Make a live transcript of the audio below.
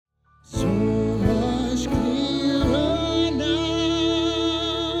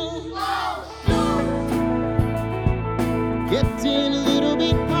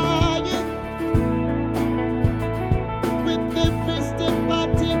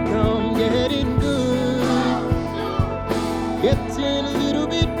getting a little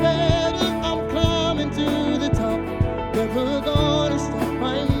bit better. I'm climbing to the top. Never gonna stop.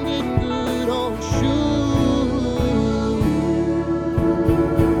 I'm getting good. Oh, shoot.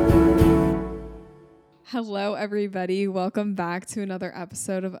 Hello, everybody. Welcome back to another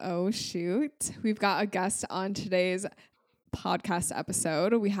episode of Oh Shoot. We've got a guest on today's podcast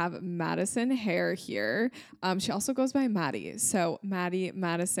episode. We have Madison Hare here. She also goes by Maddie. So Maddie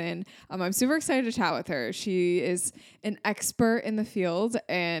Madison, I'm super excited to chat with her. She is an expert in the field,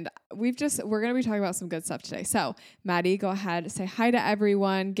 and we're going to be talking about some good stuff today. So Maddie, go ahead, say hi to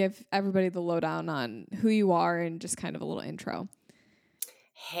everyone, give everybody the lowdown on who you are and just kind of a little intro.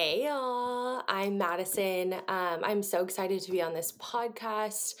 Hey y'all, I'm Madison. I'm so excited to be on this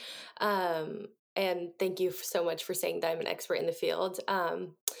podcast. And thank you so much for saying that I'm an expert in the field.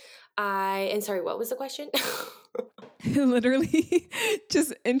 And sorry, what was the question? Literally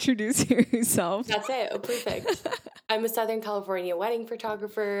just introduce yourself. That's it. Oh, perfect. I'm a Southern California wedding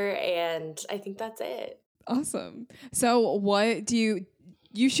photographer, and I think that's it. Awesome. So what do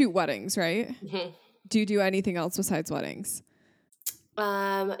you shoot weddings, right? Mm-hmm. Do you do anything else besides weddings?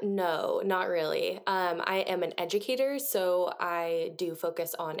 No, not really. I am an educator, so I do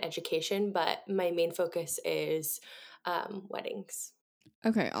focus on education, but my main focus is weddings.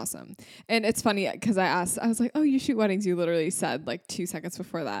 Okay, awesome. And it's funny because I was like, oh, you shoot weddings. You literally said like 2 seconds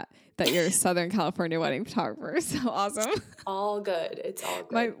before that you're a Southern California wedding photographer. So awesome. All good. It's all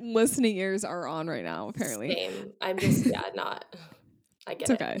good. My listening ears are on right now, apparently. Same. I'm just, I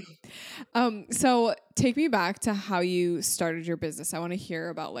get it's okay. So take me back to how you started your business. I want to hear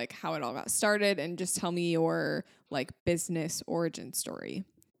about like how it all got started and just tell me your like business origin story.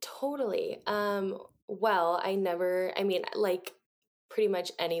 Totally. Well, like pretty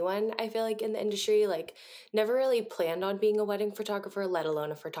much anyone, I feel like in the industry, like never really planned on being a wedding photographer, let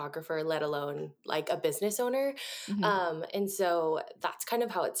alone a photographer, let alone like a business owner. Mm-hmm. And so that's kind of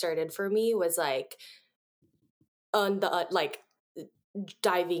how it started for me, was like on the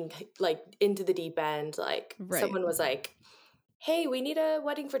diving like into the deep end. Like someone was like, hey, we need a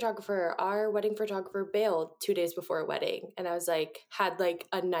wedding photographer. Our wedding photographer bailed 2 days before a wedding. And I was like, had like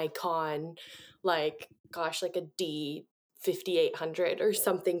a Nikon, like a D5800 or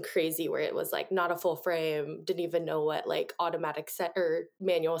something crazy, where it was like not a full frame, didn't even know what like automatic set or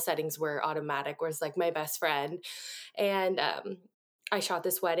manual settings were. Automatic was like my best friend. And I shot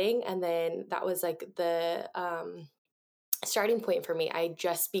this wedding, and then that was like the starting point for me. I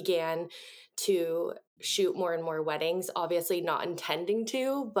just began to shoot more and more weddings, obviously not intending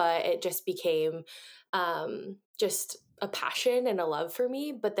to, but it just became just a passion and a love for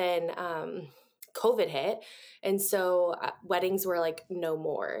me. But then COVID hit, and so weddings were like no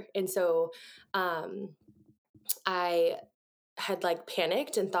more. And so I had like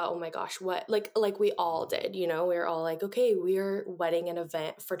panicked and thought, oh my gosh, what, like we all did, we were all like, okay, we are wedding and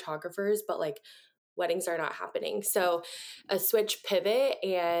event photographers, but like weddings are not happening. So a switch pivot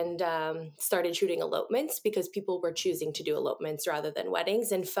and started shooting elopements, because people were choosing to do elopements rather than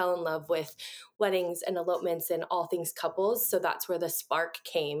weddings, and fell in love with weddings and elopements and all things couples. So that's where the spark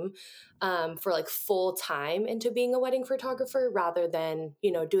came for like full time into being a wedding photographer, rather than,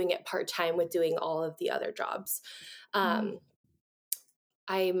 doing it part-time with doing all of the other jobs.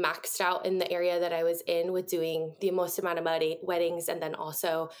 I maxed out in the area that I was in with doing the most amount of weddings, and then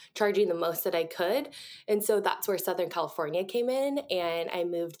also charging the most that I could. And so that's where Southern California came in. And I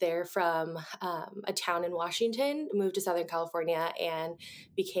moved there from a town in Washington, moved to Southern California, and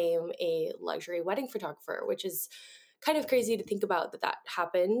became a luxury wedding photographer, which is kind of crazy to think about that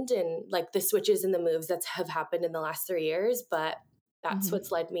happened, and like the switches and the moves that have happened in the last 3 years. But that's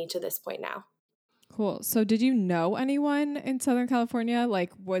what's led me to this point now. Cool. So did you know anyone in Southern California?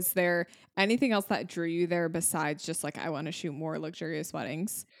 Like, was there anything else that drew you there besides just like, I want to shoot more luxurious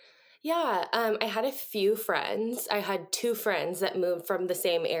weddings? Yeah, I had a few friends. I had 2 friends that moved from the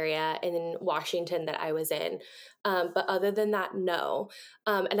same area in Washington that I was in. But other than that, no.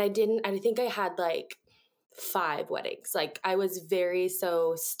 And I think I had like 5 weddings. Like I was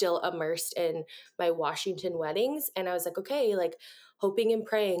still immersed in my Washington weddings. And I was like, okay, like hoping and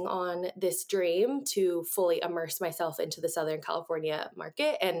praying on this dream to fully immerse myself into the Southern California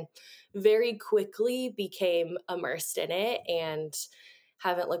market, and very quickly became immersed in it and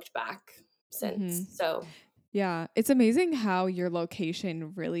haven't looked back since. So yeah, it's amazing how your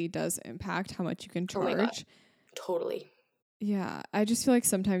location really does impact how much you can charge. Oh my God. Totally. Yeah, I just feel like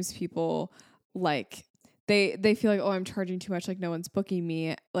sometimes people like they feel like, oh, I'm charging too much, like no one's booking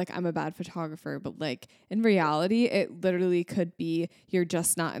me, like I'm a bad photographer. But like in reality, it literally could be you're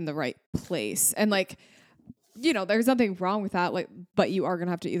just not in the right place. And like you know, there's nothing wrong with that. Like, but you are going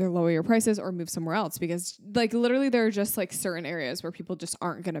to have to either lower your prices or move somewhere else, because like literally there are just like certain areas where people just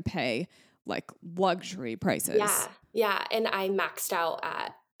aren't going to pay like luxury prices. Yeah. Yeah. And I maxed out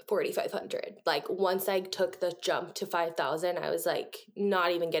at 4,500. Like once I took the jump to 5,000, I was like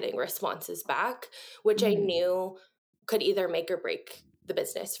not even getting responses back, which I knew could either make or break the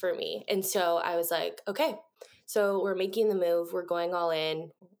business for me. And so I was like, okay, so we're making the move. We're going all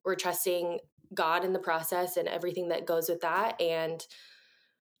in. We're trusting God in the process and everything that goes with that. And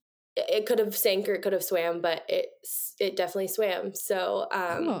it could have sank or it could have swam, but it definitely swam. So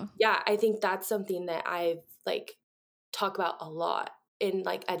Cool. yeah, I think that's something that I've like talk about a lot in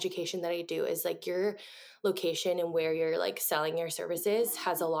like education that I do, is like your location and where you're like selling your services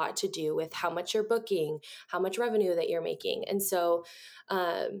has a lot to do with how much you're booking, how much revenue that you're making. And so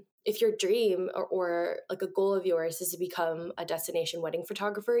if your dream or like a goal of yours is to become a destination wedding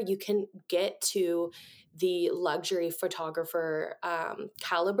photographer, you can get to the luxury photographer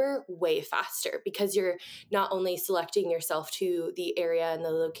caliber way faster, because you're not only selecting yourself to the area and the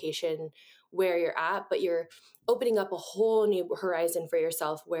location where you're at, but you're opening up a whole new horizon for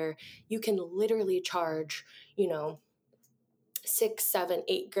yourself where you can literally charge, you know, 6, 7,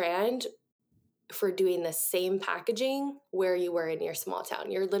 8 grand for doing the same packaging where you were in your small town.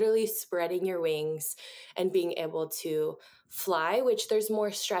 You're literally spreading your wings and being able to fly, which there's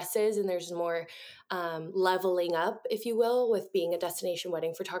more stresses and there's more leveling up, if you will, with being a destination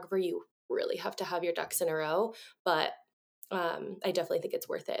wedding photographer. You really have to have your ducks in a row, but I definitely think it's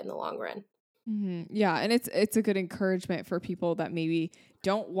worth it in the long run. Yeah, and it's a good encouragement for people that maybe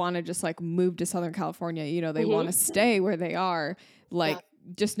don't want to just like move to Southern California. You know, they want to stay where they are. Like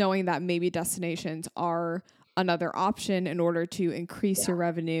just knowing that maybe destinations are another option in order to increase your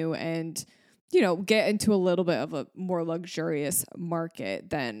revenue and, you know, get into a little bit of a more luxurious market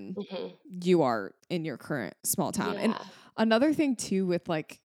than you are in your current small town. And another thing too, with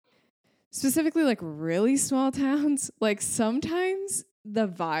like specifically like really small towns, like sometimes the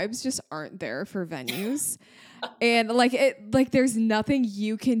vibes just aren't there for venues. And like there's nothing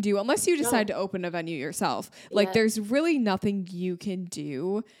you can do unless you decide to open a venue yourself. Like there's really nothing you can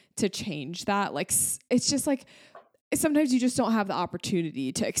do to change that. Like it's just like sometimes you just don't have the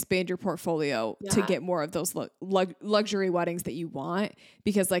opportunity to expand your portfolio to get more of those luxury weddings that you want,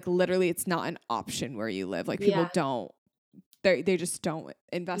 because like literally it's not an option where you live. Like people don't, they just don't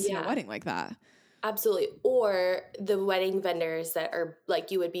invest in a wedding like that. Absolutely. Or the wedding vendors that are like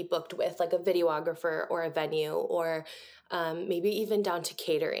you would be booked with, like a videographer or a venue, or maybe even down to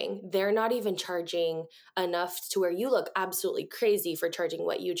catering. They're not even charging enough to where you look absolutely crazy for charging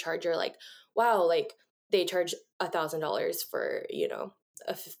what you charge. You're like, wow, like they charge $1,000 for, you know,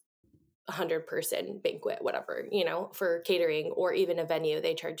 a 100-person banquet, whatever, you know, for catering, or even a venue,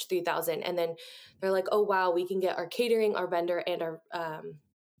 they charge $3,000. And then they're like, oh, wow, we can get our catering, our vendor, and our,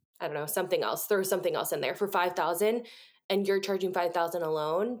 I don't know, something else, throw something else in there for $5,000, and you're charging $5,000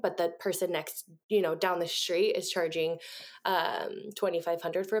 alone, but the person next, you know, down the street is charging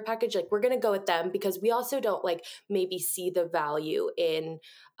 $2,500 for a package. Like, we're going to go with them because we also don't like maybe see the value in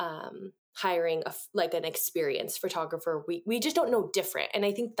hiring like an experienced photographer. We just don't know different. And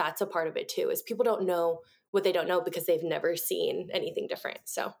I think that's a part of it too, is people don't know what they don't know because they've never seen anything different.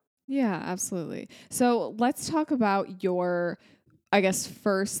 So yeah, absolutely. So let's talk about your, I guess,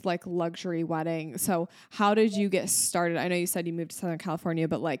 first like luxury wedding. So how did you get started? I know you said you moved to Southern California,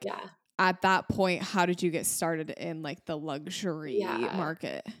 but like at that point, how did you get started in like the luxury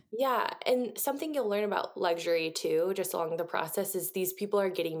market? Yeah. And something you'll learn about luxury too, just along the process, is these people are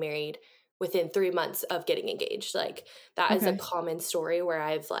getting married within 3 months of getting engaged. Like that is a common story where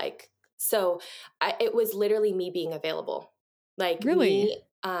I've like, it was literally me being available. Like really?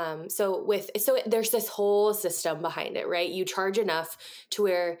 So there's this whole system behind it, right? You charge enough to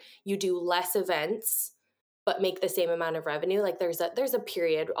where you do less events, but make the same amount of revenue. Like there's a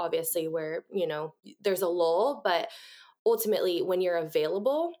period obviously where, you know, there's a lull, but ultimately when you're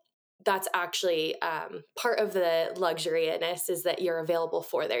available, that's actually part of the luxuriness, is that you're available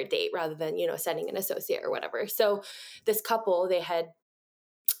for their date rather than, you know, sending an associate or whatever. So this couple, they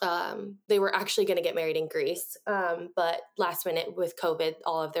were actually going to get married in Greece, but last minute with COVID,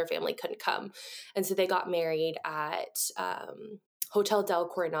 all of their family couldn't come. And so they got married at Hotel del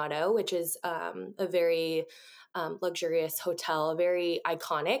Coronado, which is a very luxurious hotel, very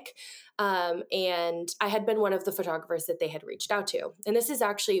iconic. And I had been one of the photographers that they had reached out to. And this is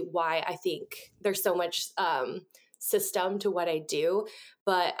actually why I think there's so much system to what I do,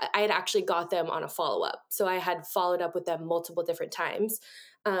 but I had actually got them on a follow-up. So I had followed up with them multiple different times.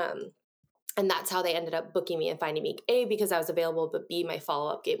 And that's how they ended up booking me and finding me, A, because I was available, but B, my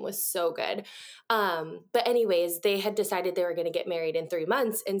follow-up game was so good. But anyways, they had decided they were going to get married in 3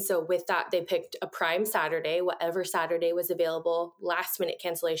 months. And so with that, they picked a prime Saturday, whatever Saturday was available, last minute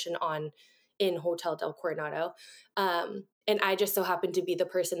cancellation in Hotel del Coronado. And I just so happened to be the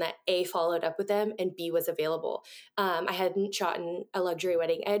person that A, followed up with them, and B, was available. I hadn't shot in a luxury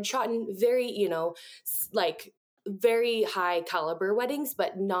wedding. I had shot in very, like very high caliber weddings,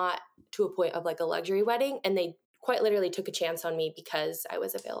 but not to a point of like a luxury wedding. And they quite literally took a chance on me because I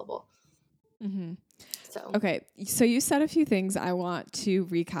was available. Mm-hmm. So, okay. So you said a few things I want to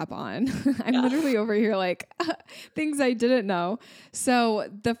recap on. I'm literally over here like things I didn't know. So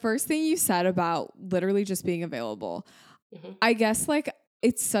the first thing you said about literally just being available, I guess like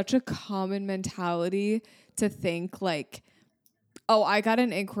it's such a common mentality to think like, oh, I got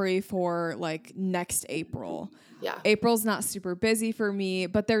an inquiry for like next April. Yeah. April's not super busy for me,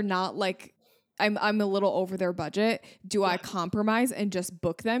 but they're not like, I'm a little over their budget. Do I compromise and just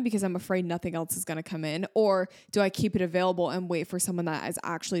book them because I'm afraid nothing else is going to come in? Or do I keep it available and wait for someone that is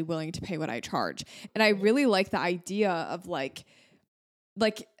actually willing to pay what I charge? And I really like the idea of like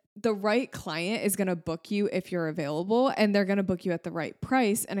the right client is going to book you if you're available, and they're going to book you at the right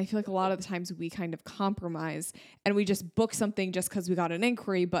price. And I feel like a lot of the times we kind of compromise and we just book something just because we got an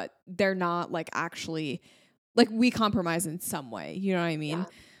inquiry, but they're not like actually like we compromise in some way. You know what I mean? Yeah.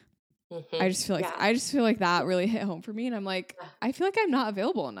 Mm-hmm. I just feel like that really hit home for me. And I'm like, I feel like I'm not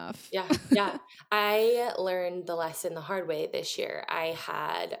available enough. Yeah. Yeah. I learned the lesson the hard way this year. I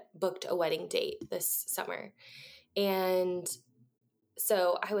had booked a wedding date this summer. And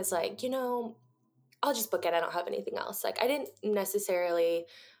so I was like, I'll just book it. I don't have anything else. Like I didn't necessarily,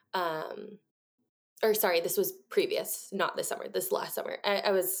 this was previous, not this summer, this last summer.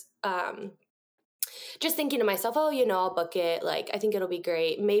 I was, just thinking to myself, oh, I'll book it. Like, I think it'll be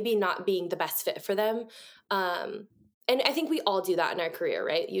great. Maybe not being the best fit for them. And I think we all do that in our career,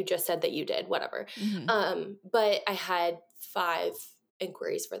 right? You just said that you did, whatever. Mm-hmm. But I had 5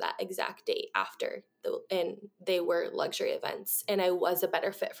 inquiries for that exact date after, and they were luxury events. And I was a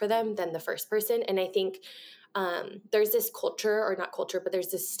better fit for them than the first person. And I think there's this culture, or not culture, but there's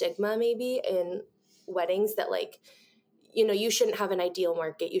this stigma maybe in weddings that like, you shouldn't have an ideal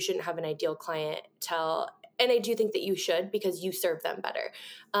market. You shouldn't have an ideal clientele. And I do think that you should, because you serve them better.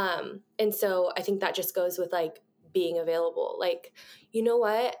 And so I think that just goes with like being available. Like, you know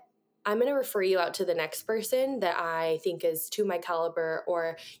what? I'm going to refer you out to the next person that I think is to my caliber,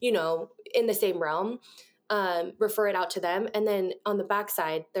 or, in the same realm. Refer it out to them. And then on the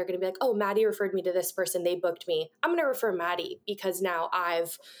backside, they're going to be like, oh, Maddie referred me to this person. They booked me. I'm going to refer Maddie because now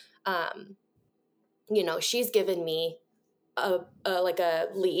I've, she's given me a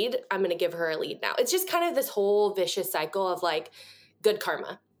lead. I'm going to give her a lead now. It's just kind of this whole vicious cycle of like good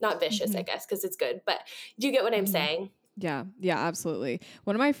karma, not vicious, I guess, because it's good. But do you get what I'm saying? Yeah. Yeah, absolutely.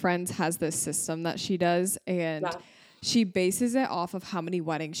 One of my friends has this system that she does, and she bases it off of how many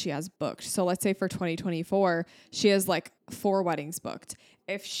weddings she has booked. So let's say for 2024, she has like 4 weddings booked.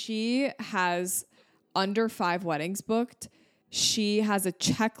 If she has under 5 weddings booked, she has a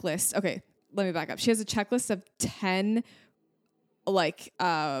checklist. Okay, let me back up. She has a checklist of 10 like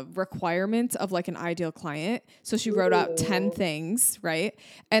requirements of like an ideal client. So she wrote out 10 things, right?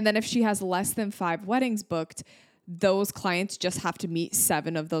 And then if she has less than 5 weddings booked, those clients just have to meet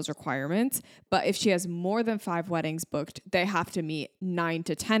 7 of those requirements. But if she has more than 5 weddings booked, they have to meet 9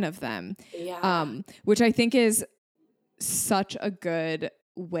 to 10 of them. Yeah. Which I think is such a good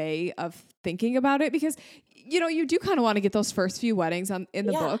way of thinking about it, because you do kind of want to get those first few weddings in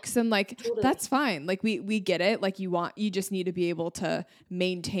the books, and like that's fine. Like we get it. Like you just need to be able to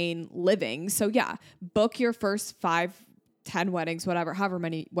maintain living. So yeah, book your first 5, 10 weddings, whatever, however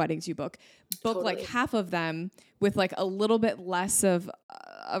many weddings you book like half of them with like a little bit less of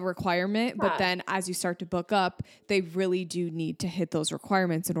a requirement. But then as you start to book up, they really do need to hit those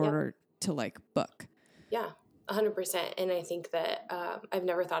requirements in order to like book. Yeah. 100%. And I think that I've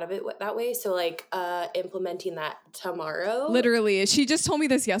never thought of it that way. So like implementing that tomorrow. Literally. She just told me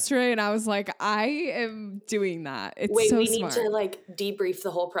this yesterday and I was like, I am doing that. It's so we smart. Need to like debrief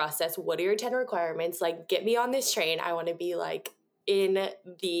the whole process. What are your 10 requirements? Like get me on this train. I want to be like in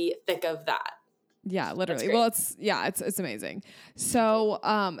the thick of that. Yeah, literally. Well, it's amazing. So,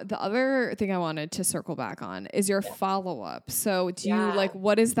 the other thing I wanted to circle back on is your follow-up. So do you like,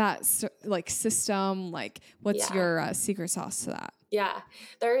 what is that like system? Like what's your secret sauce to that? Yeah,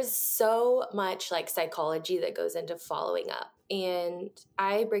 there's so much like psychology that goes into following up, and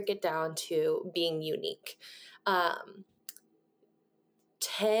I break it down to being unique.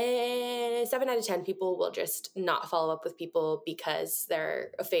 7 out of 10 people will just not follow up with people because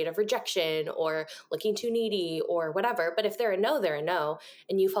they're afraid of rejection or looking too needy or whatever. But if they're a no, they're a no,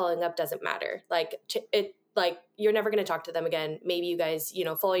 and you following up doesn't matter. Like you're never going to talk to them again. Maybe you guys,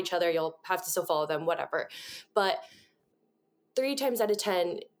 follow each other. You'll have to still follow them, whatever. But 3 times out of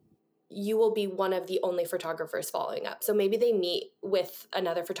 10, you will be one of the only photographers following up. So maybe they meet with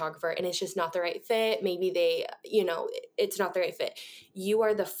another photographer and it's just not the right fit. Maybe they, it's not the right fit. You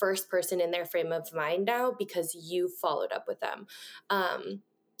are the first person in their frame of mind now because you followed up with them.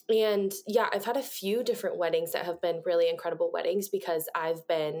 And yeah, I've had a few different weddings that have been really incredible weddings because I've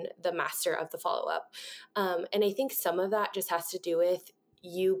been the master of the follow-up. And I think some of that just has to do with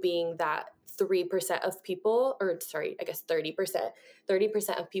you being that 3% of people, or sorry, I guess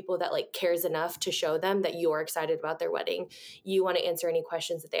 30% of people that like cares enough to show them that you're excited about their wedding. You want to answer any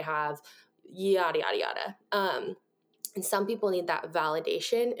questions that they have, yada, yada, yada. And some people need that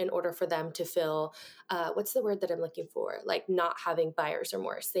validation in order for them to feel, what's the word that I'm looking for? Like not having buyer's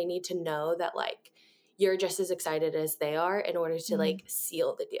remorse. They need to know that like you're just as excited as they are in order to like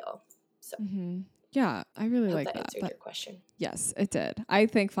seal the deal. So. Yeah, I really like that. that. Answered your question. Yes, it did. I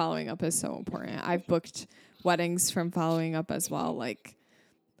think following up is so important. I've booked weddings from following up as well. Like,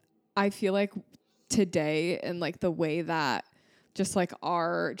 I feel like today and like the way that just like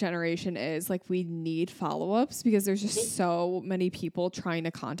our generation is, like we need follow-ups because there's just so many people trying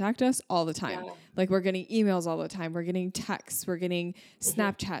to contact us all the time. Yeah. Like we're getting emails all the time. We're getting texts. We're getting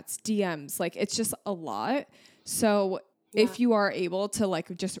Snapchats, DMs. Like it's just a lot. So if you are able to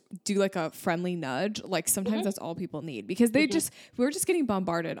like just do like a friendly nudge, like sometimes that's all people need because we're just getting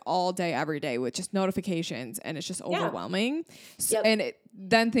bombarded all day, every day with just notifications and it's just overwhelming. So, and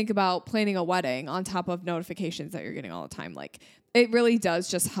then think about planning a wedding on top of notifications that you're getting all the time. Like it really does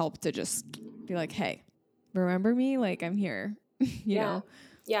just help to just be like, hey, remember me? Like I'm here, you know?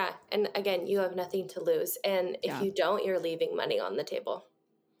 Yeah. And again, you have nothing to lose. And if you don't, you're leaving money on the table.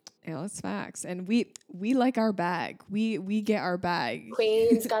 Yeah, that's facts. And we like our bag. We get our bag.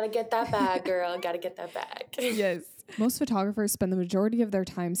 Queen's gotta get that bag, girl. Gotta get that bag. Yes. Most photographers spend the majority of their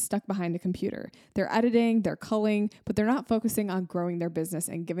time stuck behind a computer. They're editing, they're culling, but they're not focusing on growing their business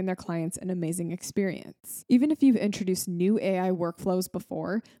and giving their clients an amazing experience. Even if you've introduced new AI workflows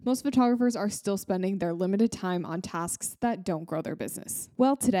before, most photographers are still spending their limited time on tasks that don't grow their business.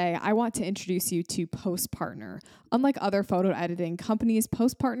 Well, today I want to introduce you to PostPartner. Unlike other photo editing companies,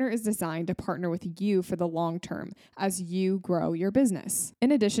 PostPartner is designed to partner with you for the long term as you grow your business.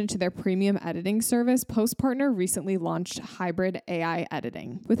 In addition to their premium editing service, PostPartner recently launched Hybrid AI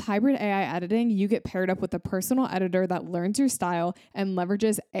Editing. With Hybrid AI Editing, you get paired up with a personal editor that learns your style and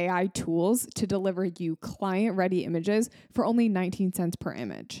leverages AI tools to deliver you client-ready images for only 19 cents per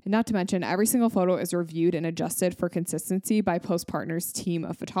image. And not to mention, every single photo is reviewed and adjusted for consistency by PostPartner's team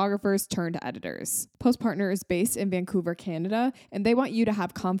of photographers turned editors. PostPartner is based in Vancouver, Canada, and they want you to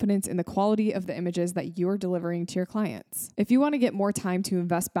have confidence in the quality of the images that you're delivering to your clients. If you want to get more time to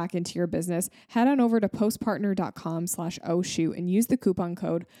invest back into your business, head on over to postpartner.com/ohshoot and use the coupon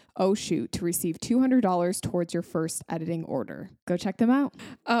code ohshoot to receive $200 towards your first editing order. Go check them out.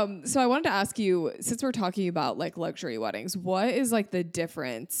 So I wanted to ask you, since we're talking about like luxury weddings, what is like the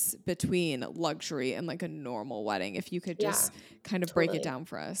difference between luxury and like a normal wedding? If you could just kind of break it down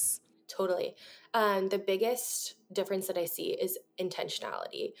for us. Totally. The biggest difference that I see is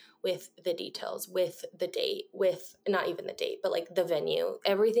intentionality with the details, with the date, with not even the date, but like the venue.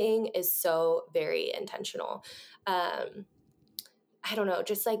 Everything is so very intentional. I don't know,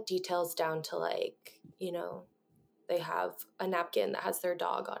 just like details down to like, they have a napkin that has their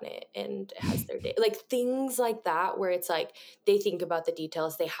dog on it and it has their date, like things like that, where it's like they think about the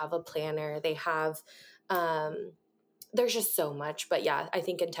details. They have a planner. They have, there's just so much, but yeah, I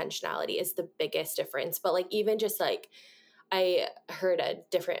think intentionality is the biggest difference. But like, even just like, I heard a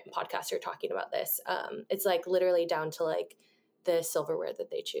different podcaster talking about this. It's like literally down to like the silverware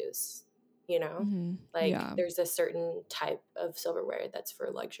that they choose, there's a certain type of silverware that's for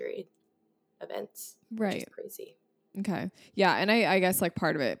luxury events. Right. Which is crazy. Okay. Yeah. And I guess like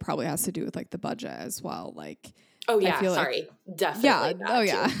part of it probably has to do with like the budget as well. Like, oh yeah, sorry. Definitely. Yeah. Oh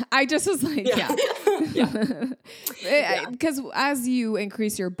yeah. Too. I just was like, because as you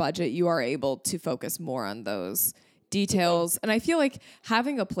increase your budget, you are able to focus more on those details. And I feel like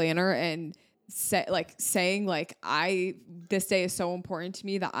having a planner and saying this day is so important to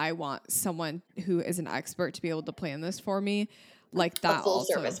me that I want someone who is an expert to be able to plan this for me. Like that, a full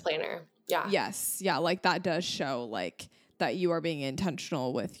service planner. Yeah. Yes. Yeah. Like that does show like that you are being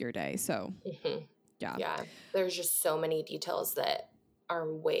intentional with your day. So yeah. There's just so many details that are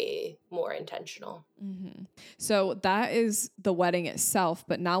way more intentional. Mm-hmm. So that is the wedding itself,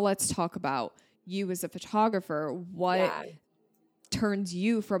 but now let's talk about you as a photographer. What turns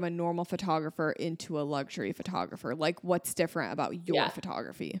you from a normal photographer into a luxury photographer? Like, what's different about your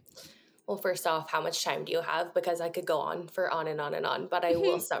photography? Well, first off, how much time do you have? Because I could go on and on and on, but I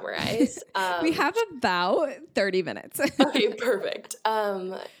will summarize. We have about 30 minutes. Okay, perfect.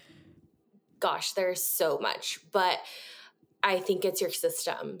 Gosh, there's so much, but I think it's your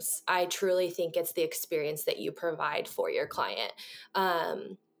systems. I truly think it's the experience that you provide for your client.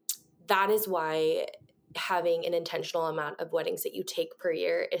 That is why having an intentional amount of weddings that you take per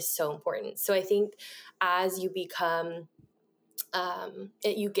year is so important. So I think as you become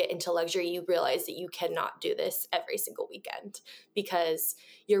you get into luxury, you realize that you cannot do this every single weekend because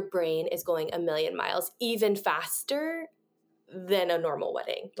your brain is going a million miles even faster than a normal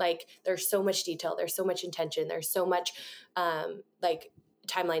wedding. Like there's so much detail, there's so much intention, there's so much like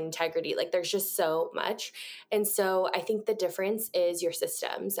timeline integrity, like there's just so much. And so I think the difference is your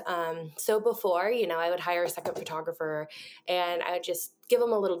systems. So before, I would hire a second photographer and I would just give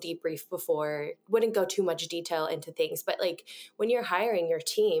them a little debrief before, wouldn't go too much detail into things. But like when you're hiring your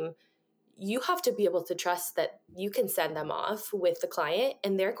team, you have to be able to trust that you can send them off with the client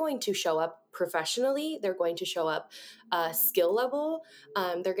and they're going to show up professionally. They're going to show up skill level.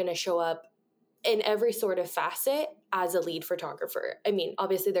 They're going to show up in every sort of facet as a lead photographer. I mean,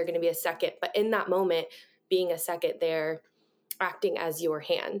 obviously they're going to be a second, but in that moment, being a second, they're acting as your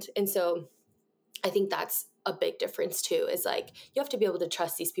hand. And so I think that's a big difference too, is like, you have to be able to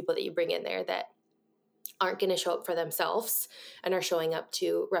trust these people that you bring in there that aren't going to show up for themselves and are showing up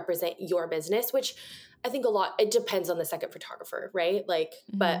to represent your business, which I think it depends on the second photographer, right? Like,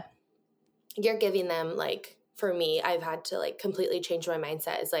 but you're giving them, like, for me, I've had to like completely change my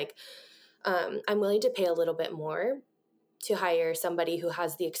mindset is like, I'm willing to pay a little bit more to hire somebody who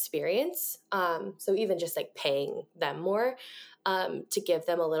has the experience. So even just like paying them more to give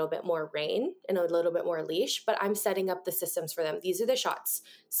them a little bit more rein and a little bit more leash, but I'm setting up the systems for them. These are the shots,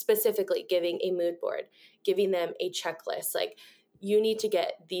 specifically giving a mood board, giving them a checklist. Like you need to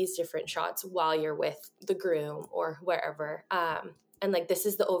get these different shots while you're with the groom or wherever. And like, this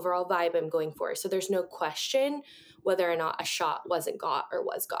is the overall vibe I'm going for. So there's no question whether or not a shot wasn't got or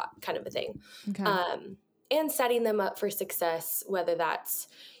was got, kind of a thing. Okay. And setting them up for success, whether that's,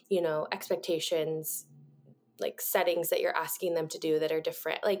 expectations, like settings that you're asking them to do that are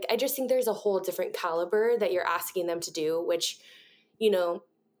different. Like, I just think there's a whole different caliber that you're asking them to do, which,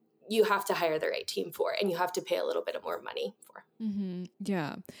 you have to hire the right team for, and you have to pay a little bit more money for. Mm-hmm.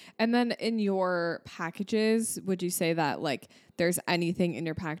 Yeah. And then in your packages, would you say that like there's anything in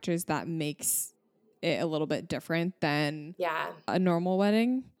your packages that makes it a little bit different than a normal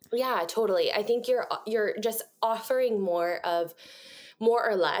wedding? Yeah, totally. I think you're just offering more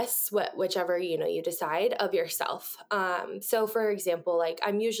or less, whichever, you decide, of yourself. So for example, like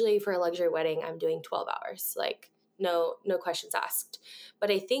I'm usually for a luxury wedding, I'm doing 12 hours, like no questions asked.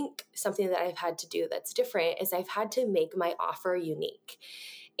 But I think something that I've had to do that's different is I've had to make my offer unique.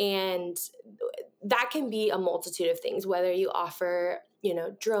 And that can be a multitude of things, whether you offer,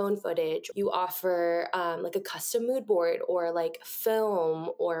 drone footage, you offer like a custom mood board or like film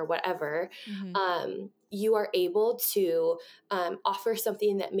or whatever. Mm-hmm. You are able to offer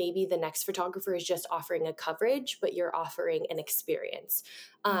something that maybe the next photographer is just offering a coverage, but you're offering an experience.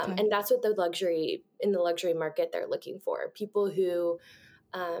 And that's what in the luxury market, they're looking for. People who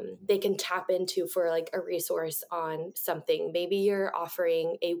they can tap into for like a resource on something. Maybe you're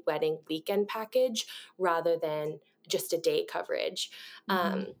offering a wedding weekend package rather than just a day coverage.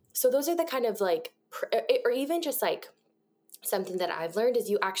 Mm-hmm. So those are the kind of like, or even just like something that I've learned is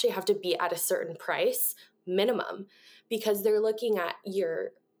you actually have to be at a certain price minimum, because they're looking at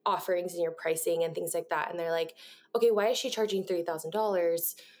your offerings and your pricing and things like that. And they're like, okay, why is she charging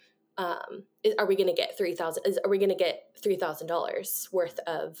 $3,000? Are we going to get $3,000 worth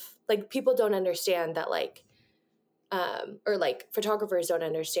of, like, people don't understand that, like, or like photographers don't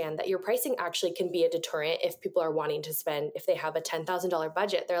understand that your pricing actually can be a deterrent if people are wanting to spend, if they have a $10,000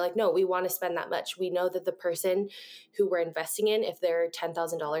 budget, they're like, no, we want to spend that much. We know that the person who we're investing in, if they're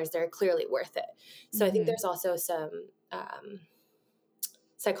 $10,000, they're clearly worth it. So I think there's also some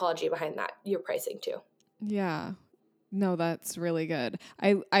psychology behind that, your pricing too. Yeah. No, that's really good.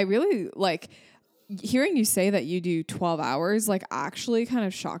 I really like hearing you say that you do 12 hours, like actually kind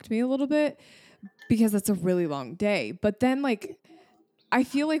of shocked me a little bit, because that's a really long day. But then like, I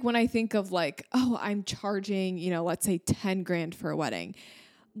feel like when I think of like, oh, I'm charging, let's say 10 grand for a wedding.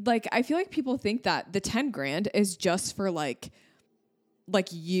 Like, I feel like people think that the 10 grand is just for like like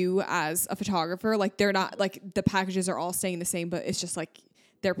you as a photographer, like they're not like the packages are all staying the same, but it's just like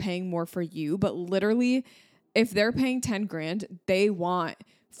they're paying more for you. But literally if they're paying 10 grand, they want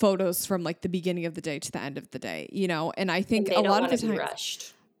photos from like the beginning of the day to the end of the day, you know? And I think a lot of the time,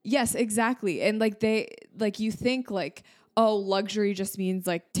 rushed. Yes, exactly. And like you think like, oh, luxury just means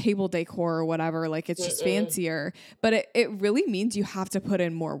like table decor or whatever. Like it's just fancier, but it really means you have to put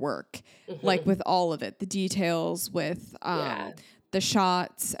in more work, like with all of it, the details with, the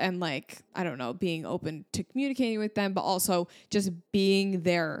shots and like, I don't know, being open to communicating with them, but also just being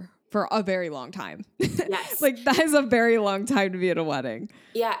there for a very long time. Yes. Like that is a very long time to be at a wedding.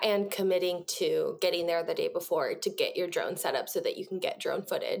 Yeah. And committing to getting there the day before to get your drone set up so that you can get drone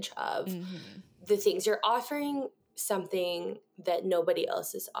footage of the things you're offering, something that nobody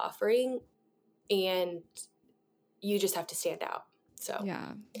else is offering, and you just have to stand out. So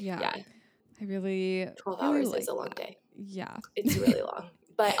yeah. I really 12 really hours like is a long that. day. Yeah. It's really long.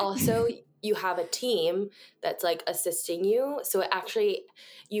 But also you have a team that's like assisting you. So it actually,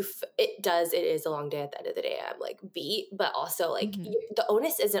 it is a long day at the end of the day. I'm like beat, but also like the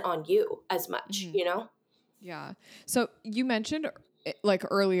onus isn't on you as much, you know? Yeah. So you mentioned like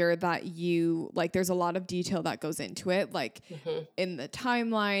earlier that you like there's a lot of detail that goes into it, like in the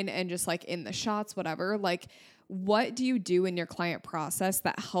timeline and just like in the shots, whatever. Like what do you do in your client process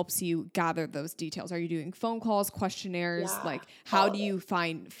that helps you gather those details? Are you doing phone calls, questionnaires? Yeah, like how do you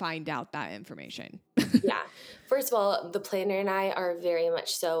find out that information? Yeah. First of all, the planner and I are very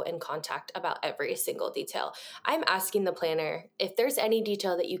much so in contact about every single detail. I'm asking the planner if there's any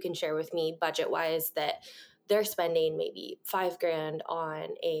detail that you can share with me budget-wise that they're spending maybe $5,000 on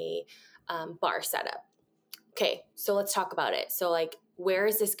a bar setup. Okay, so let's talk about it. So like, where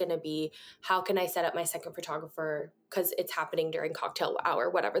is this going to be? How can I set up my second photographer? Because it's happening during cocktail hour,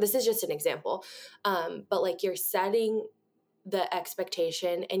 whatever. This is just an example. But like you're setting the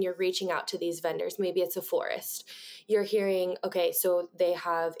expectation and you're reaching out to these vendors. Maybe it's a florist. You're hearing, okay, so they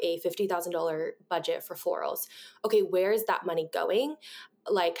have a $50,000 budget for florals. Okay, where is that money going?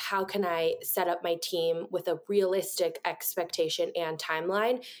 Like, how can I set up my team with a realistic expectation and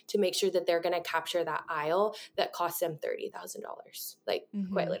timeline to make sure that they're going to capture that aisle that costs them $30,000, like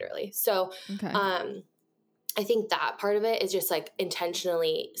quite literally. So, I think that part of it is just like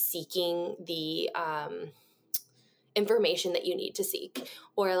intentionally seeking the, information that you need to seek.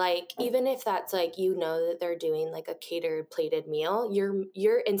 Or like, even if that's like, you know, that they're doing like a catered plated meal,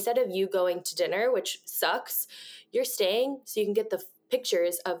 you're instead of you going to dinner, which sucks, you're staying so you can get the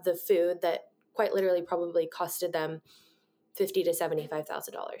pictures of the food that quite literally probably costed them $50,000 to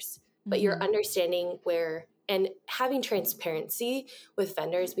 $75,000. But you're understanding where and having transparency with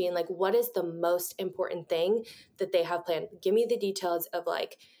vendors, being like, what is the most important thing that they have planned? Give me the details of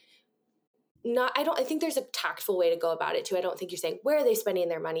like, I think there's a tactful way to go about it too. I don't think you're saying, where are they spending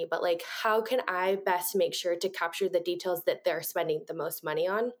their money? But like, how can I best make sure to capture the details that they're spending the most money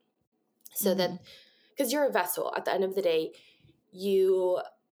on? So that, because you're a vessel at the end of the day, you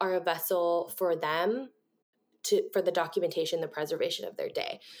are a vessel for them for the documentation, the preservation of their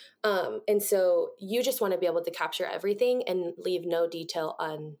day. And so you just want to be able to capture everything and leave no detail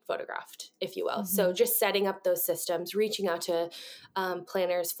unphotographed, if you will. So just setting up those systems, reaching out to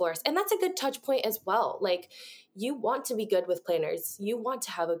planners, florists, and that's a good touch point as well. Like, you want to be good with planners. You want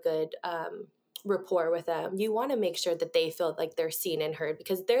to have a good rapport with them. You want to make sure that they feel like they're seen and heard,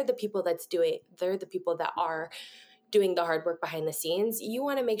 because they're the people that are doing the hard work behind the scenes. You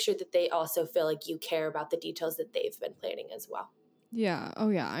want to make sure that they also feel like you care about the details that they've been planning as well. Yeah. Oh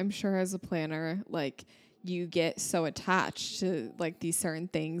yeah. I'm sure as a planner, like you get so attached to like these certain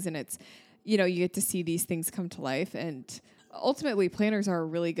things, and it's, you know, you get to see these things come to life, and ultimately planners are a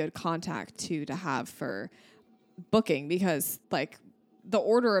really good contact to have for booking, because like the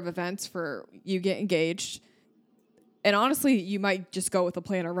order of events for you get engaged, and honestly, you might just go with a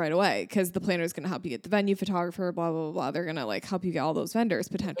planner right away, because the planner is going to help you get the venue photographer, blah, blah, blah. They're going to like help you get all those vendors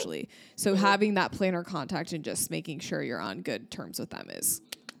potentially. So having that planner contact and just making sure you're on good terms with them is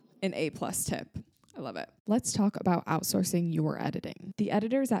an A+ tip. I love it. Let's talk about outsourcing your editing. The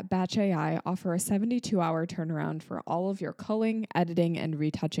editors at Batch AI offer a 72-hour turnaround for all of your culling, editing, and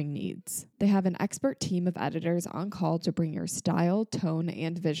retouching needs. They have an expert team of editors on call to bring your style, tone,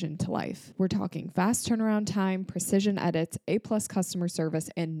 and vision to life. We're talking fast turnaround time, precision edits, A+ customer service,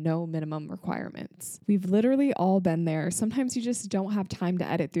 and no minimum requirements. We've literally all been there. Sometimes you just don't have time to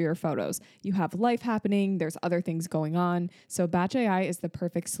edit through your photos. You have life happening, there's other things going on, so Batch AI is the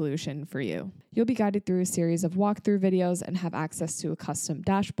perfect solution for you. You'll be guided through a series of walkthrough videos and have access to a custom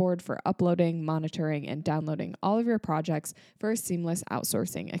dashboard for uploading, monitoring, and downloading all of your projects for a seamless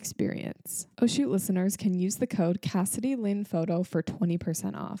outsourcing experience. Oh Shoot listeners can use the code CassidyLynPhoto for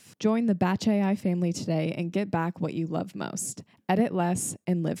 20% off. Join the Batch AI family today and get back what you love most. Edit less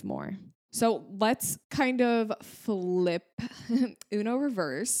and live more. So let's kind of flip Uno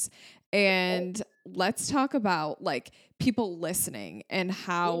reverse and let's talk about like people listening and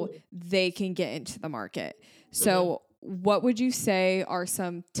how they can get into the market. So what would you say are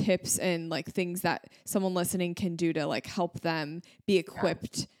some tips and like things that someone listening can do to like help them be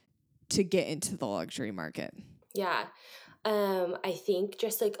equipped to get into the luxury market? Yeah. I think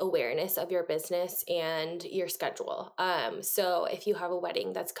just like awareness of your business and your schedule. So if you have a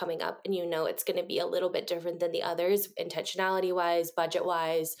wedding that's coming up and you know it's going to be a little bit different than the others, intentionality wise, budget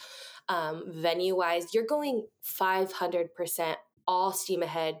wise, venue wise, you're going 500% all steam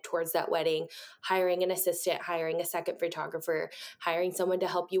ahead towards that wedding, hiring an assistant, hiring a second photographer, hiring someone to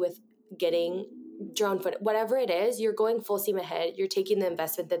help you with getting drone footage, whatever it is, you're going full steam ahead. You're taking the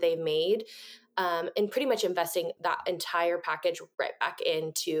investment that they've made and pretty much investing that entire package right back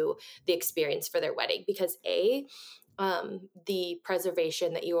into the experience for their wedding. Because the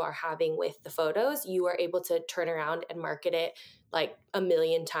preservation that you are having with the photos, you are able to turn around and market it like a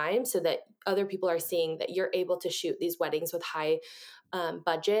million times so that other people are seeing that you're able to shoot these weddings with high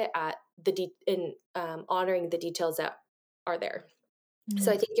budget at honoring the details that are there. So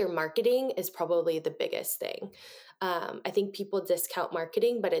I think your marketing is probably the biggest thing. I think people discount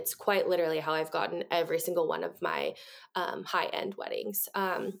marketing, but it's quite literally how I've gotten every single one of my high-end weddings.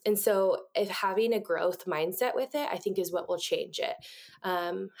 And so if having a growth mindset with it, I think is what will change it.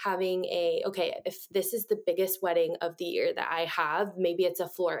 If this is the biggest wedding of the year that I have, maybe it's a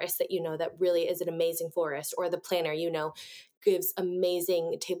florist that you know that really is an amazing florist, or the planner, you know, gives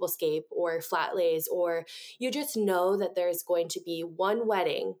amazing tablescape or flat lays, or you just know that there's going to be one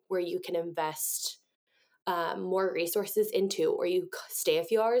wedding where you can invest more resources into, or you stay a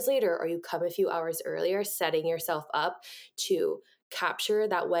few hours later, or you come a few hours earlier, setting yourself up to capture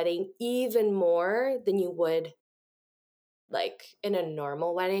that wedding even more than you would like in a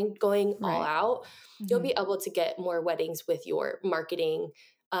normal wedding, going all out. You'll be able to get more weddings with your marketing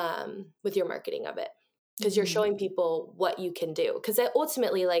of it. Because you're showing people what you can do. Because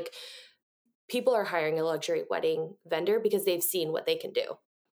ultimately, like, people are hiring a luxury wedding vendor because they've seen what they can do.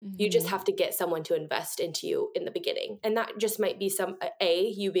 You just have to get someone to invest into you in the beginning. And that just might be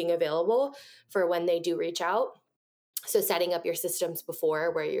you being available for when they do reach out. So setting up your systems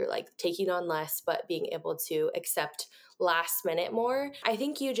before where you're like taking on less, but being able to accept last minute more. I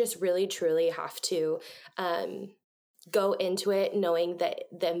think you just really, truly have to go into it knowing that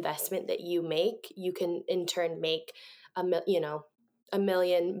the investment that you make, you can in turn make a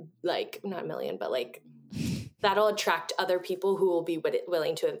million, like not a million, but like that'll attract other people who will be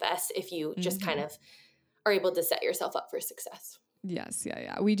willing to invest if you just kind of are able to set yourself up for success. Yes.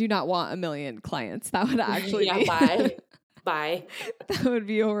 Yeah. We do not want a million clients. That would actually be bye. That would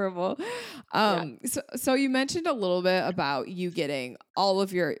be horrible. So you mentioned a little bit about you getting all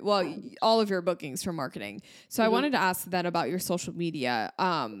of your bookings from marketing. So I wanted to ask then about your social media.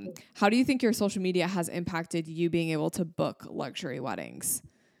 How do you think your social media has impacted you being able to book luxury weddings?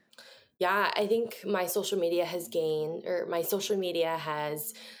 Yeah, I think my social media has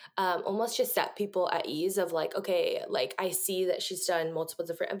almost just set people at ease of like, okay, like I see that she's done multiple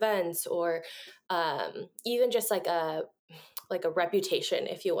different events, or even just like a reputation,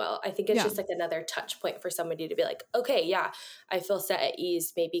 if you will. I think it's just like another touch point for somebody to be like, okay, yeah, I feel set at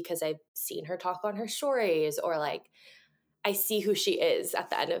ease, maybe because I've seen her talk on her stories, or like I see who she is at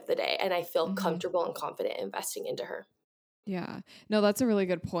the end of the day, and I feel comfortable and confident investing into her. Yeah. No, that's a really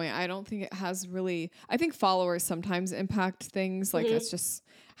good point. I don't think it has really, I think followers sometimes impact things. Like it's just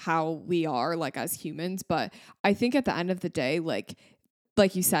how we are like as humans. But I think at the end of the day, like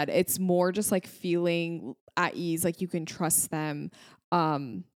you said, it's more just like feeling at ease, like you can trust them.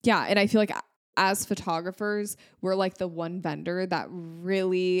 And I feel like as photographers, we're like the one vendor that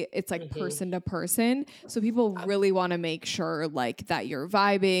really, it's like person to person. So people really want to make sure like that you're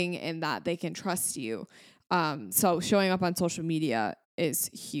vibing and that they can trust you. So showing up on social media is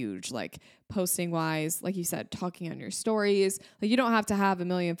huge, like posting wise, like you said, talking on your stories. Like you don't have to have 1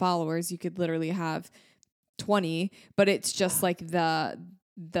 million followers. You could literally have 20, but it's just like the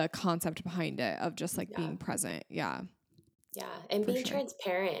concept behind it of just like being present. Yeah. Yeah. And being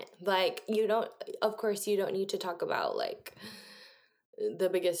transparent. Like you don't need to talk about like the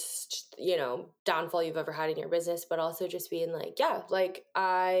biggest, downfall you've ever had in your business, but also just being like, yeah, like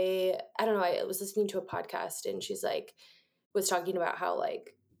I don't know. I was listening to a podcast and she's like, was talking about how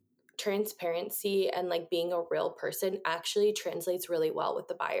like transparency and like being a real person actually translates really well with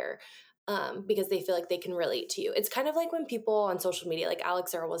the buyer. Because they feel like they can relate to you. It's kind of like when people on social media, like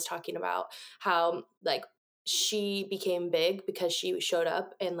Alex Earl was talking about how like she became big because she showed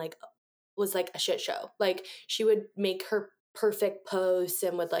up and like was like a shit show. Like she would make her perfect posts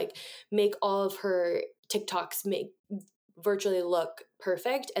and would like make all of her TikToks make virtually look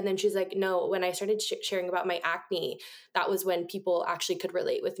perfect. And then she's like, no, when I started sharing about my acne, that was when people actually could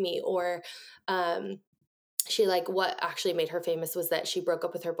relate with me. Or she like what actually made her famous was that she broke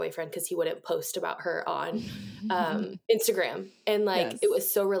up with her boyfriend because he wouldn't post about her on Instagram. And like it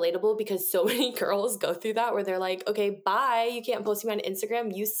was so relatable because so many girls go through that where they're like, okay, bye, you can't post me on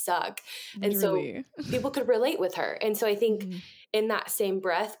Instagram, you suck. Literally. And so people could relate with her. And so I think in that same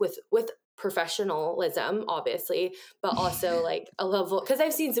breath with professionalism, obviously, but also like a level, because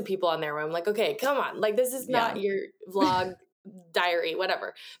I've seen some people on there where I'm like, okay, come on, like this is not your vlog diary,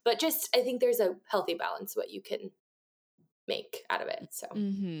 whatever. But just I think there's a healthy balance what you can make out of it. So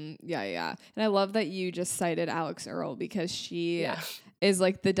yeah. And I love that you just cited Alex Earl because she is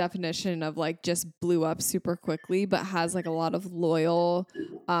like the definition of like just blew up super quickly, but has like a lot of loyal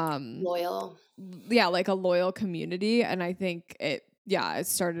like a loyal community. And I think it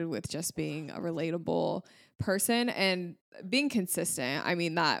started with just being a relatable person and being consistent. I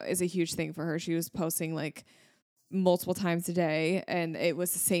mean, that is a huge thing for her. She was posting like multiple times a day and it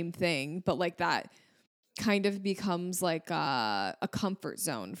was the same thing, but like that kind of becomes like a comfort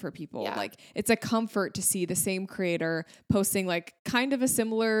zone for people. Like it's a comfort to see the same creator posting like kind of a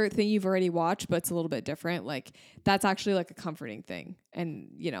similar thing you've already watched, but it's a little bit different. Like that's actually like a comforting thing. And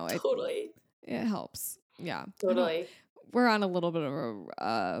you know, it helps. Yeah. Totally. We're on a little bit of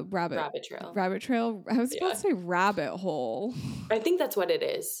a rabbit trail. I was about to say rabbit hole. I think that's what it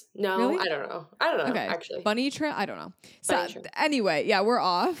is. No, really? I don't know. Okay. Actually. Bunny trail? I don't know. So anyway, we're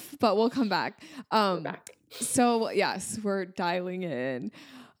off, but we'll come back. We're back. So yes, we're dialing in.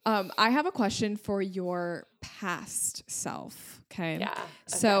 I have a question for your past self. Okay. Yeah. Okay.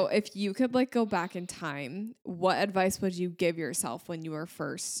 So if you could like go back in time, what advice would you give yourself when you were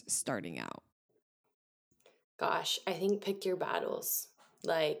first starting out? Gosh, I think pick your battles.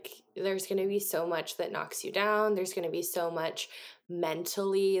 Like there's going to be so much that knocks you down. There's going to be so much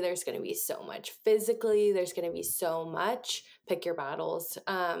mentally. There's going to be so much physically. There's going to be so much. Pick your battles.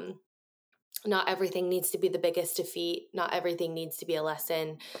 Not everything needs to be the biggest defeat. Not everything needs to be a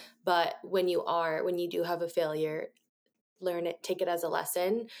lesson. But when you do have a failure, learn it, take it as a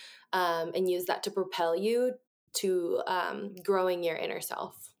lesson, and use that to propel you to growing your inner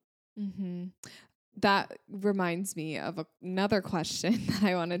self. Mm-hmm. That reminds me of another question that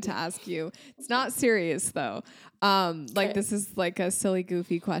I wanted to ask you. It's not serious though. Like this is like a silly,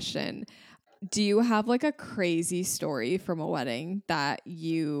 goofy question. Do you have like a crazy story from a wedding that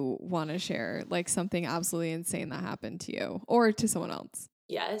you want to share? Like something absolutely insane that happened to you or to someone else?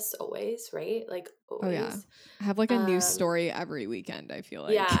 Yes, always, right? Like always. Oh yeah. I have like a new story every weekend, I feel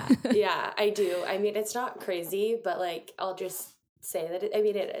like. Yeah, I do. I mean, it's not crazy, but like I'll just say that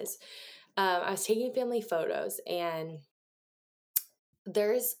it is. I was taking family photos and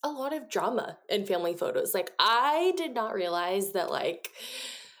there's a lot of drama in family photos. Like I did not realize that like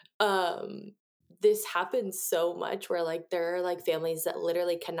this happens so much where like there are like families that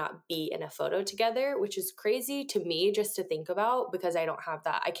literally cannot be in a photo together, which is crazy to me just to think about because I don't have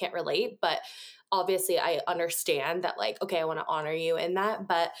that. I can't relate, but obviously I understand that like, okay, I want to honor you in that.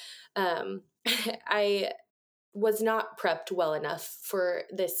 But I was not prepped well enough for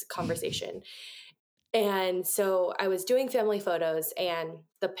this conversation. And so I was doing family photos and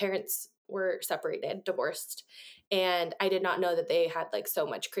the parents were separated, divorced. And I did not know that they had like so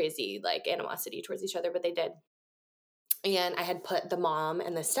much crazy like animosity towards each other, but they did. And I had put the mom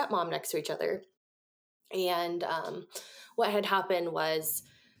and the stepmom next to each other. And what had happened was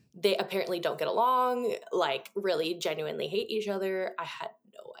they apparently don't get along, like really genuinely hate each other. I had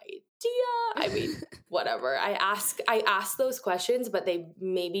no idea. I mean, whatever. I asked those questions, but they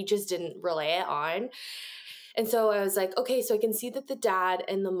maybe just didn't relay it on. And so I was like, okay, so I can see that the dad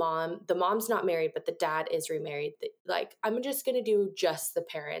and the mom's not married, but the dad is remarried. Like, I'm just going to do just the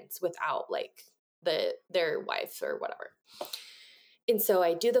parents without like their wife or whatever. And so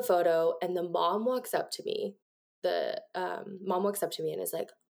I do the photo and the mom walks up to me. Mom walks up to me and is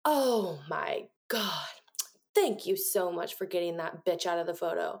like, oh my God, thank you so much for getting that bitch out of the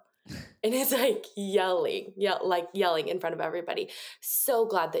photo. And it's like yelling in front of everybody. So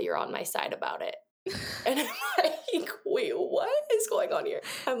glad that you're on my side about it. And I'm like, wait, what is going on here?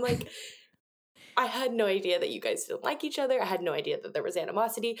 I'm like, I had no idea that you guys didn't like each other. I had no idea that there was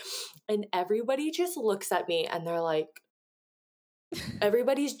animosity. And everybody just looks at me and they're like,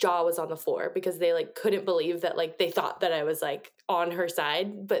 everybody's jaw was on the floor because they like couldn't believe that like they thought that I was like on her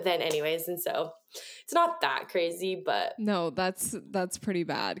side. But then anyways, and so it's not that crazy, but no, that's pretty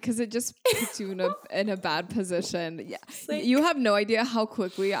bad because it just puts you in a bad position. Yeah, like, you have no idea how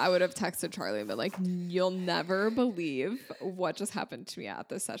quickly I would have texted Charlie and been like, "You'll never believe what just happened to me at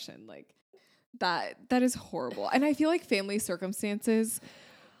this session." Like that is horrible, and I feel like family circumstances,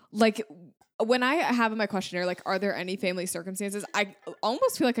 like. When I have in my questionnaire, like, are there any family circumstances? I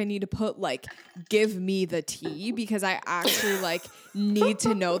almost feel like I need to put like, give me the tea because I actually like need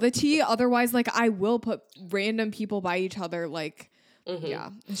to know the tea. Otherwise, like, I will put random people by each other. Like, yeah,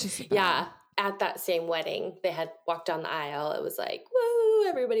 it's just bad. Yeah. At that same wedding, they had walked down the aisle. It was like, woo!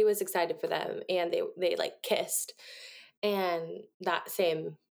 Everybody was excited for them, and they like kissed, and that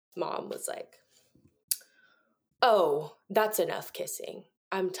same mom was like, "Oh, that's enough kissing.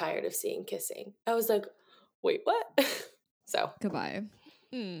 I'm tired of seeing kissing." I was like, wait, what? So goodbye.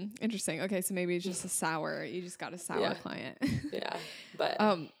 Interesting. Okay, so maybe it's just you just got a sour client. Yeah. But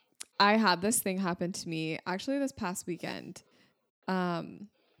I had this thing happen to me actually this past weekend. Yeah,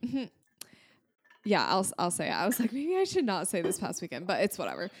 I'll say it. I was like, maybe I should not say this past weekend, but it's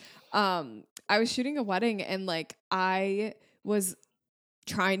whatever. I was shooting a wedding and like I was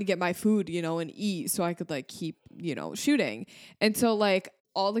trying to get my food, and eat so I could like keep, shooting. And so like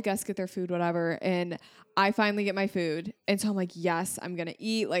all the guests get their food, whatever. And I finally get my food. And so I'm like, yes, I'm going to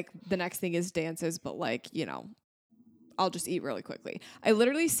eat. Like the next thing is dances, but like, I'll just eat really quickly. I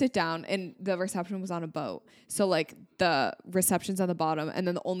literally sit down and the reception was on a boat. So like the reception's on the bottom and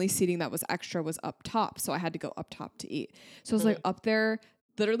then the only seating that was extra was up top. So I had to go up top to eat. So I was like up there,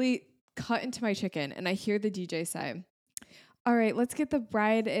 literally cut into my chicken. And I hear the DJ say, "All right, let's get the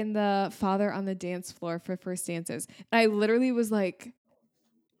bride and the father on the dance floor for first dances." And I literally was like,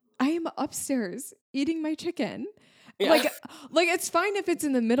 I am upstairs eating my chicken. Yeah. Like it's fine if it's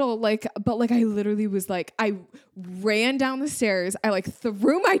in the middle, but like I literally was like, I ran down the stairs. I like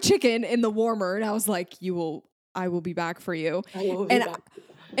threw my chicken in the warmer and I was like, I will be back for you.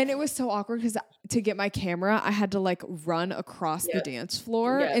 And it was so awkward because to get my camera, I had to like run across the dance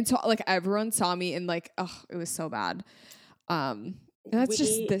floor. Yeah. And so like everyone saw me and like, it was so bad. That's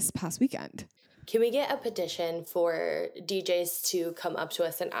just this past weekend. Can we get a petition for DJs to come up to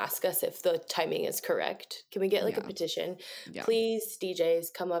us and ask us if the timing is correct? Can we get like a petition? Yeah. Please,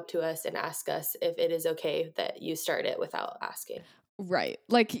 DJs, come up to us and ask us if it is okay that you start it without asking. Right.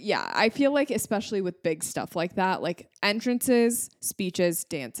 Like, yeah, I feel like especially with big stuff like that, like entrances, speeches,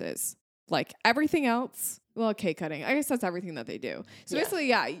 dances, like everything else. Well, cake cutting. I guess that's everything that they do. So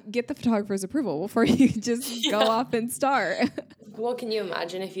basically, get the photographer's approval before you just go off and start. Well, can you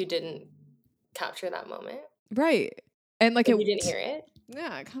imagine if you didn't capture that moment? Right. And like you didn't hear it?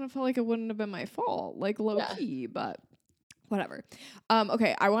 Yeah, it kind of felt like it wouldn't have been my fault, like low key, but whatever.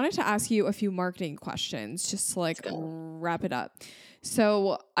 Okay, I wanted to ask you a few marketing questions just to like wrap it up.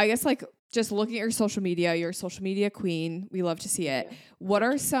 So I guess like just looking at your social media, you're a social media queen. We love to see it. Yeah. What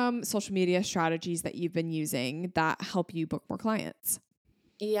are some social media strategies that you've been using that help you book more clients?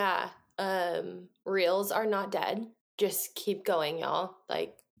 Yeah. Reels are not dead. Just keep going, y'all.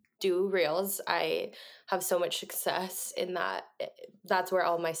 Like, do reels. I have so much success in that. That's where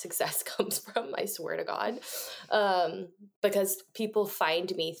all my success comes from, I swear to God. Because people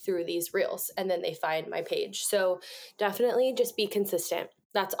find me through these reels and then they find my page. So definitely just be consistent.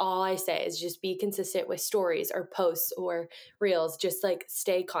 That's all I say is just be consistent with stories or posts or reels. Just like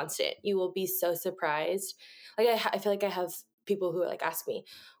stay constant. You will be so surprised. Like I feel like I have people who like ask me,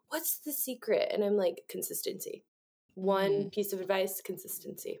 what's the secret? And I'm like, consistency. One piece of advice,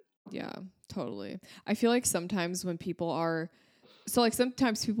 consistency. Yeah, totally. I feel like sometimes when people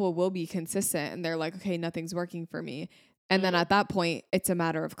sometimes people will be consistent and they're like, okay, nothing's working for me. And then at that point, it's a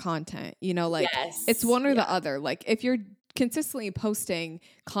matter of content, it's one or the other. Like if you're consistently posting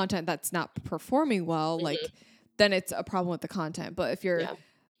content that's not performing well, like then it's a problem with the content. But if you're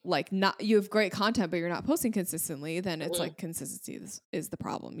like you have great content, but you're not posting consistently, then it's like consistency is the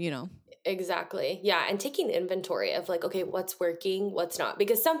problem, Exactly. Yeah. And taking inventory of like, okay, what's working, what's not,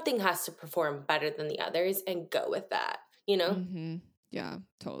 because something has to perform better than the others and go with that, Mm-hmm. Yeah,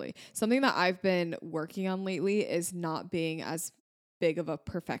 totally. Something that I've been working on lately is not being as big of a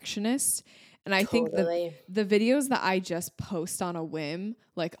perfectionist. And I think the videos that I just post on a whim,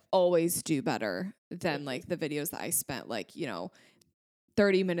 like always do better than like the videos that I spent like,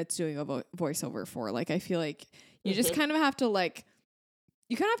 30 minutes doing a voiceover for. Like, I feel like you just kind of have to like,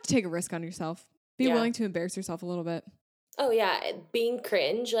 you kind of have to take a risk on yourself. Be willing to embarrass yourself a little bit. Oh, yeah. Being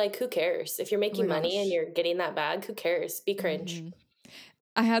cringe, like, who cares? If you're making money and you're getting that bag, who cares? Be cringe.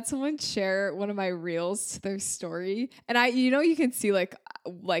 I had someone share one of my reels to their story, and you can see like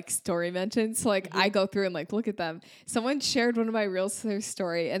story mentions. So like I go through and like look at them. Someone shared one of my reels to their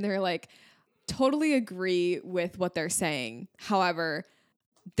story, and they're like, totally agree with what they're saying. However,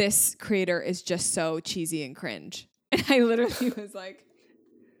 this creator is just so cheesy and cringe. And I literally was like,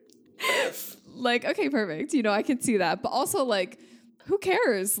 okay, perfect. I can see that, but also like, who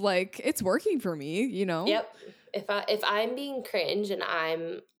cares? Like, it's working for me. Yep. If I'm being cringe and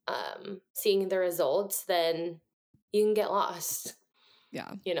I'm seeing the results, then you can get lost.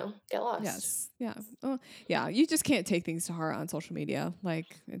 Yeah. Get lost. Yes. Yeah. Oh, yeah. You just can't take things to heart on social media. Like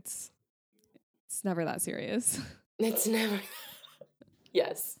it's never that serious. It's never.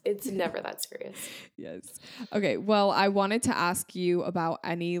 Yes, it's never that serious. Yes. Okay. Well, I wanted to ask you about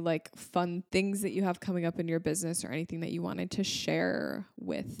any like fun things that you have coming up in your business or anything that you wanted to share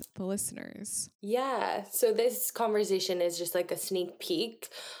with the listeners. Yeah. So this conversation is just like a sneak peek.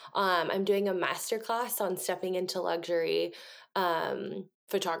 I'm doing a masterclass on stepping into luxury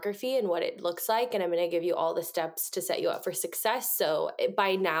photography and what it looks like. And I'm going to give you all the steps to set you up for success. So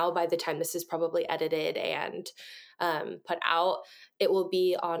by the time this is probably edited and put out, it will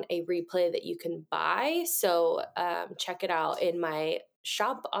be on a replay that you can buy. So check it out in my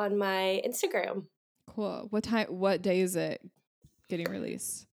shop on my Instagram. Cool. What day is it getting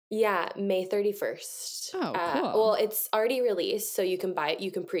released? Yeah, May 31st. Oh, cool. Well, it's already released, so you can buy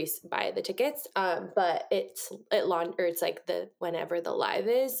pre-buy the tickets. But it's like whenever the live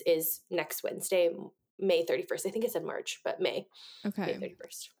is next Wednesday, May 31st. I think it said March, but May. Okay. May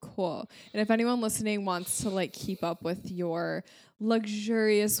 31st. Cool. And if anyone listening wants to like keep up with your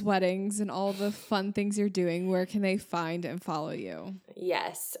luxurious weddings and all the fun things you're doing, where can they find and follow you?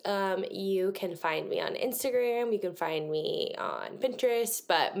 Yes. You can find me on Instagram. You can find me on Pinterest,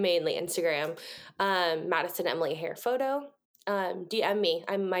 but mainly Instagram. Madison Emily Hair Photo. DM me.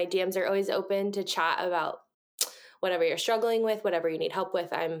 My DMs are always open to chat about whatever you're struggling with, whatever you need help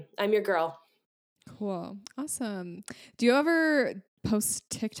with. I'm your girl. Cool. Awesome. Do you ever post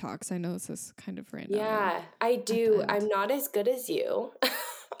TikToks? I know this is kind of random. Yeah, I do. I'm not as good as you.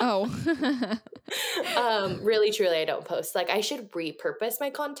 Oh. Really, truly, I don't post. Like, I should repurpose my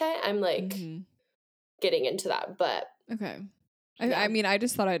content. I'm like getting into that, but. Okay. Yeah. I mean, I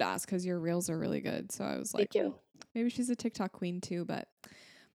just thought I'd ask because your reels are really good. So I was like, thank you. Maybe she's a TikTok queen too, but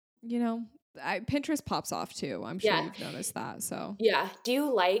Pinterest pops off too. I'm sure you've noticed that. So yeah. Do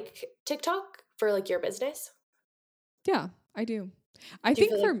you like TikTok for like your business? Yeah, I do. I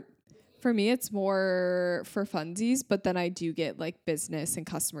think for me, it's more for funsies, but then I do get like business and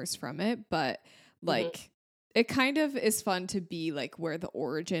customers from it. But like, it kind of is fun to be like where the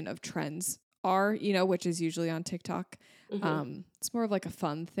origin of trends are, which is usually on TikTok. It's more of like a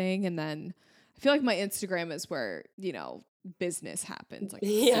fun thing. And then I feel like my Instagram is where, business happens, like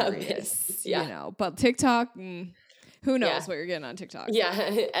serious, but TikTok, who knows what you're getting on TikTok? Yeah,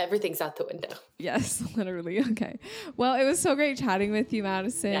 everything's out the window. Yes, literally. Okay. Well, it was so great chatting with you,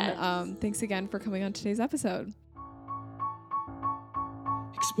 Madison. Yes. Thanks again for coming on today's episode.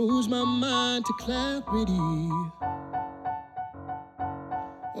 Expose my mind to clarity.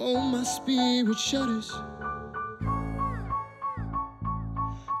 Oh, my spirit shudders.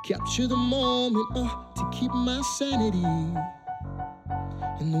 Capture the moment to keep my sanity.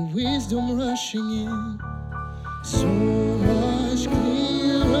 And the wisdom rushing in. So much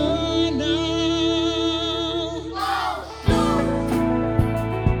clearer now.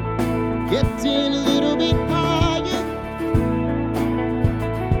 Getting a little bit higher.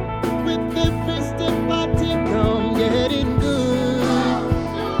 With every step I take, I'm getting good.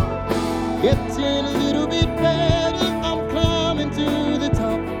 Getting a little bit better. I'm climbing to the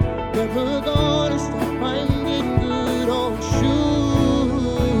top. Never gonna stop. I'm getting good on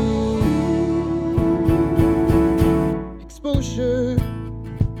exposure.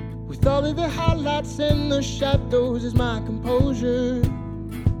 With all of the highlights and the shadows is my composure.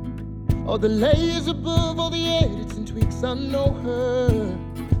 All the layers above, all the edits and tweaks, I know her.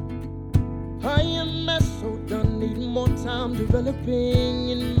 I am so done, needing more time developing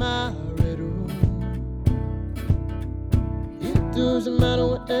in my red room. It doesn't matter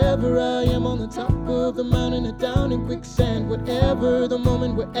wherever I am, on the top of the mountain or down in quicksand. Whatever the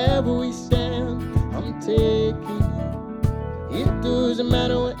moment, wherever we stand, I'm taking you. It doesn't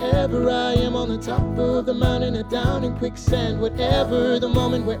matter wherever I am, on the top of the mountain or down in quicksand. Whatever the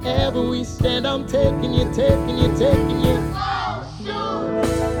moment, wherever we stand, I'm taking you, taking you, taking you.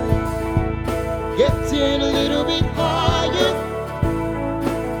 Getting a little bit higher.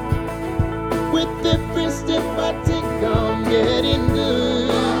 With every step I take, I'm getting good.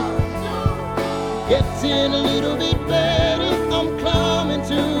 Getting a little bit better. I'm climbing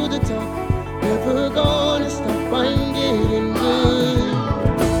climbing to the top. Never gonna stop, I'm getting good.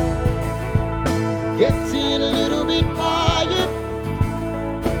 Getting a little bit higher.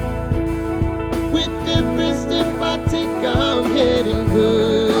 With every step I take, I'm getting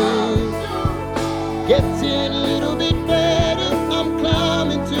good. Getting a little bit better, I'm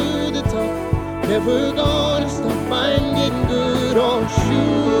climbing to the top. Never gonna stop, I'm getting good. Oh,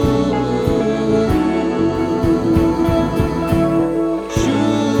 shoot.